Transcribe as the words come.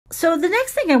So the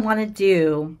next thing I want to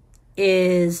do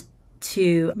is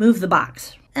to move the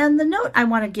box. And the note I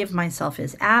want to give myself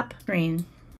is app screen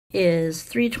is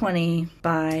 320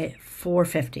 by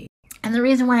 450. And the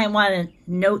reason why I want to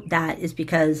note that is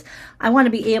because I want to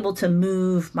be able to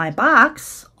move my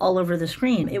box all over the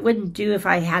screen. It wouldn't do if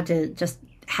I had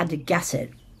to guess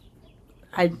it.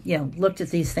 I looked at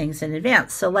these things in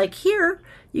advance. So like here,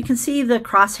 you can see the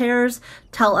crosshairs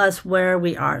tell us where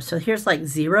we are. So here's like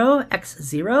 0,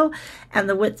 x0, and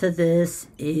the width of this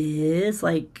is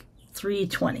like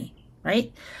 320,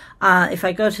 right? If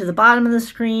I go to the bottom of the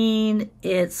screen,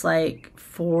 it's like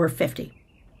 450.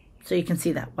 So you can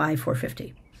see that, why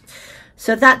 450.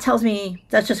 So that tells me,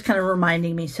 that's just kind of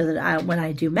reminding me so that when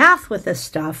I do math with this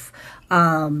stuff,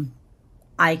 I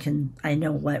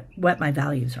know what my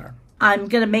values are. I'm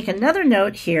going to make another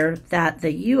note here that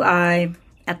the UI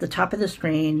at the top of the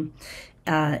screen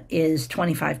is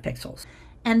 25 pixels.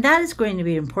 And that is going to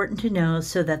be important to know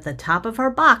so that the top of our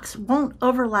box won't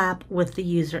overlap with the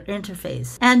user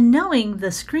interface. And knowing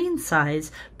the screen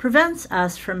size prevents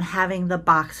us from having the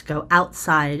box go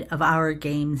outside of our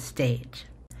game stage.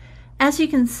 As you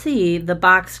can see, the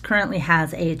box currently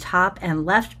has a top and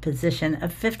left position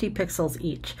of 50 pixels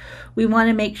each. We want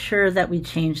to make sure that we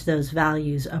change those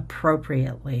values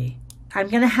appropriately. I'm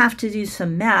going to have to do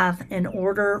some math in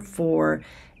order for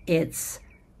its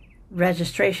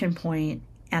registration point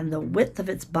and the width of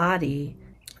its body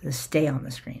to stay on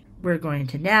the screen. We're going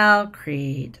to now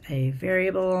create a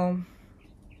variable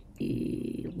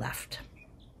left.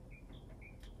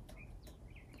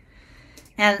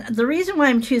 And the reason why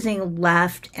I'm choosing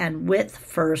left and width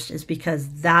first is because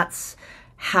that's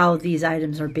how these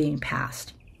items are being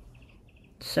passed.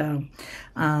 So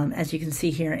as you can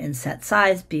see here in set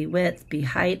size, b width, b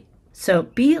height. So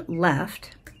b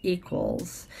left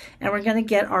equals, and we're going to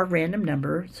get our random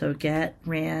number. So get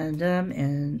random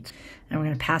int, and we're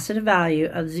going to pass it a value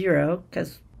of 0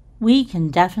 because we can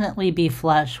definitely be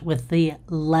flush with the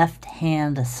left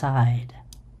hand side.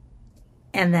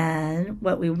 And then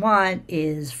what we want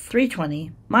is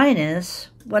 320 minus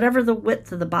whatever the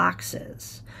width of the box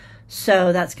is.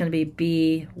 So that's going to be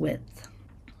b width.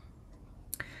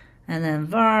 And then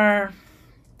var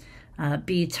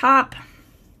b top.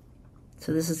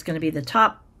 So this is going to be the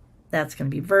top. That's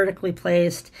going to be vertically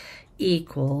placed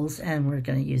equals, and we're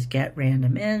going to use get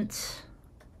random int.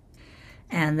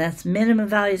 And that's minimum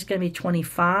value is going to be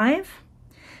 25.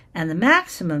 And the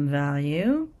maximum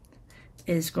value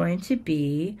is going to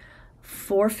be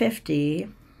 450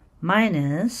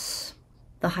 minus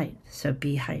the height, so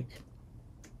b height.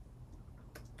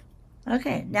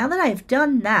 Okay, now that I've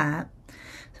done that,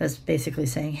 so it's basically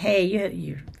saying, hey,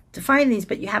 you defined these,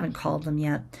 but you haven't called them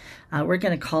yet. We're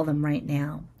going to call them right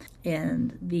now.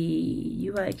 In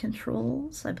the UI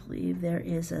controls, I believe there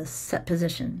is a set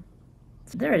position.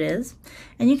 So there it is.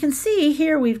 And you can see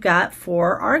here we've got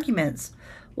 4 arguments.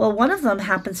 Well, one of them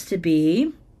happens to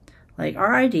be like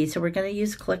our ID, so we're going to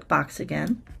use click box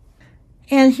again.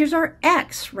 And here's our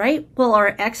X, right? Well,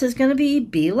 our X is going to be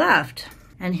B left.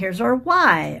 And here's our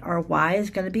Y. Our Y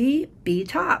is going to be B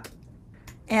top.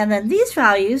 And then these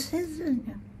values,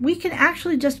 we can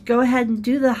actually just go ahead and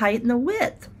do the height and the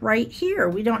width right here.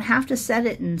 We don't have to set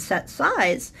it in set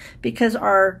size because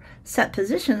our set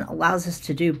position allows us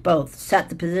to do both, set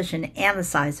the position and the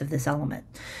size of this element.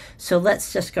 So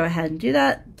let's just go ahead and do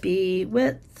that. B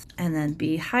width and then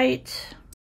B height.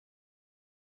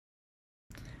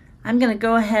 I'm going to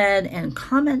go ahead and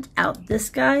comment out this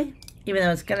guy. Even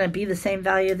though it's going to be the same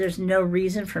value, there's no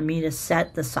reason for me to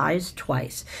set the size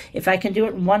twice. If I can do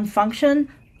it in one function,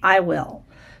 I will.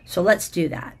 So let's do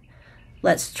that.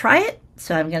 Let's try it.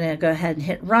 So I'm going to go ahead and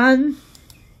hit run.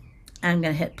 I'm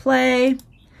going to hit play.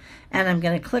 And I'm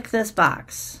going to click this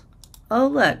box. Oh,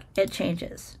 look, it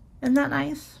changes. Isn't that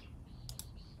nice?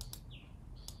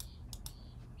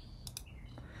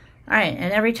 All right,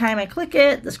 and every time I click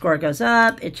it, the score goes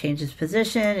up. It changes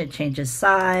position. It changes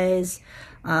size.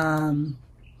 There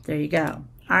you go.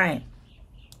 All right.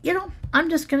 I'm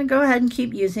just going to go ahead and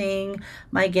keep using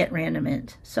my get random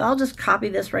int. So I'll just copy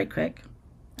this right quick.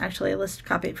 Actually, let's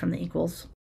copy it from the equals.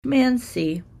 Command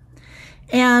C.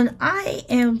 And I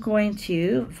am going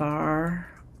to var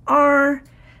R,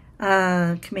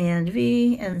 Command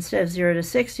V, and instead of 0 to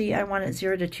 60, I want it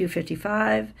 0 to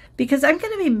 255 because I'm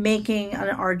going to be making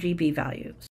an RGB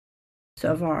value.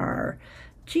 So var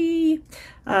G,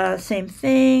 same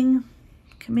thing.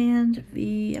 Command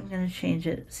V, I'm going to change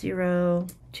it 0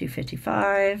 to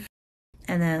 55.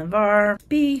 And then var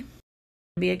B,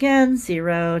 B again,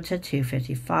 0 to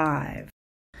 255.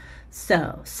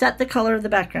 So set the color of the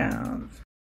background.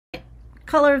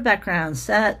 Color of background,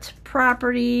 set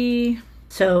property,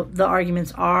 So the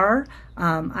arguments are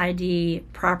ID,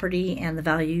 property, and the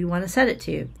value you want to set it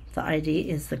to. The ID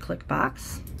is the click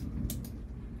box.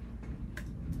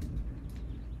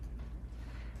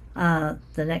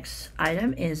 The next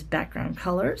item is background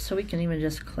color. So we can even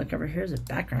just click over here as a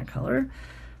background color,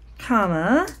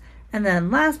 comma, and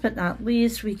then last but not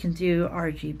least, we can do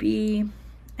RGB.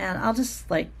 And I'll just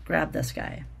like grab this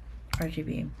guy,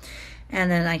 RGB. And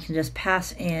then I can just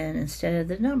pass in, instead of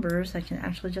the numbers, I can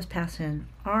actually just pass in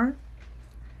R,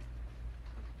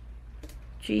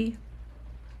 G,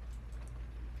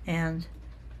 and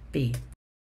B.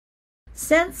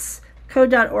 Since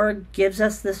code.org gives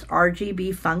us this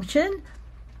RGB function,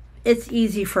 it's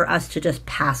easy for us to just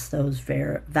pass those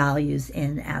values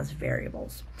in as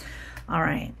variables. All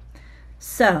right,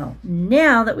 so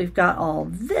now that we've got all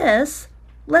this,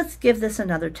 let's give this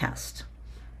another test.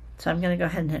 So I'm going to go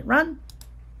ahead and hit run.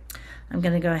 I'm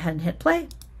going to go ahead and hit play.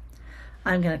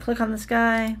 I'm going to click on this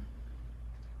guy.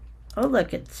 Oh,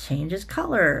 look, it changes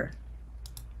color.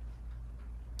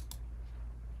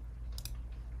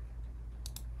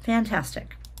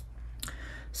 Fantastic.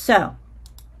 So,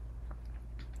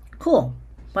 cool.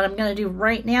 What I'm going to do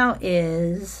right now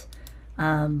is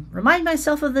remind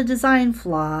myself of the design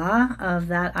flaw of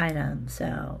that item.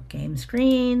 So, game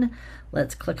screen.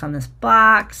 Let's click on this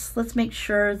box. Let's make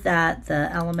sure that the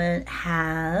element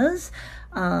has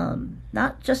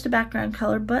not just a background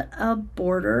color, but a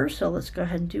border. So let's go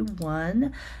ahead and do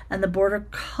 1. And the border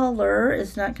color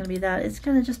is not going to be that. It's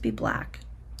going to just be black.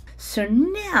 So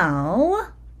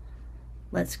now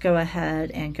let's go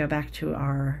ahead and go back to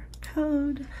our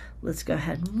code. Let's go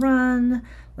ahead and run.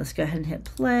 Let's go ahead and hit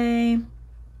play.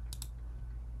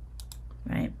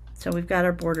 Right. So we've got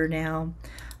our border now.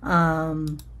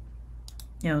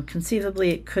 You know, conceivably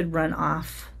it could run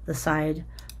off the side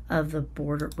of the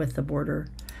border with the border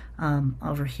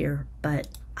over here, but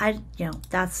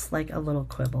that's like a little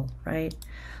quibble, right?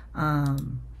 Not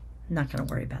going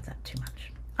to worry about that too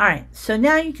much. All right, so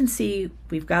now you can see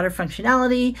we've got our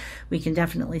functionality. We can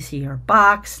definitely see our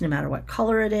box, no matter what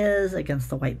color it is,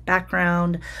 against the white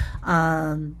background.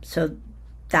 So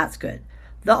that's good.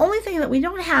 The only thing that we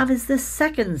don't have is this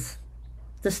seconds,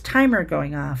 this timer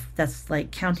going off that's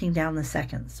like counting down the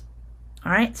seconds.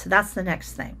 All right, so that's the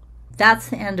next thing. That's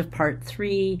the end of part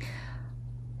 3.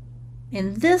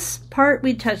 In this part,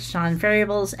 we touched on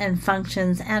variables and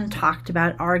functions and talked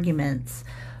about arguments.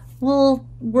 We'll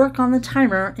work on the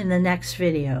timer in the next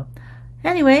video.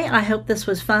 Anyway, I hope this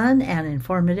was fun and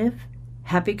informative.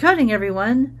 Happy coding,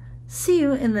 everyone. See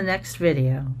you in the next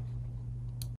video.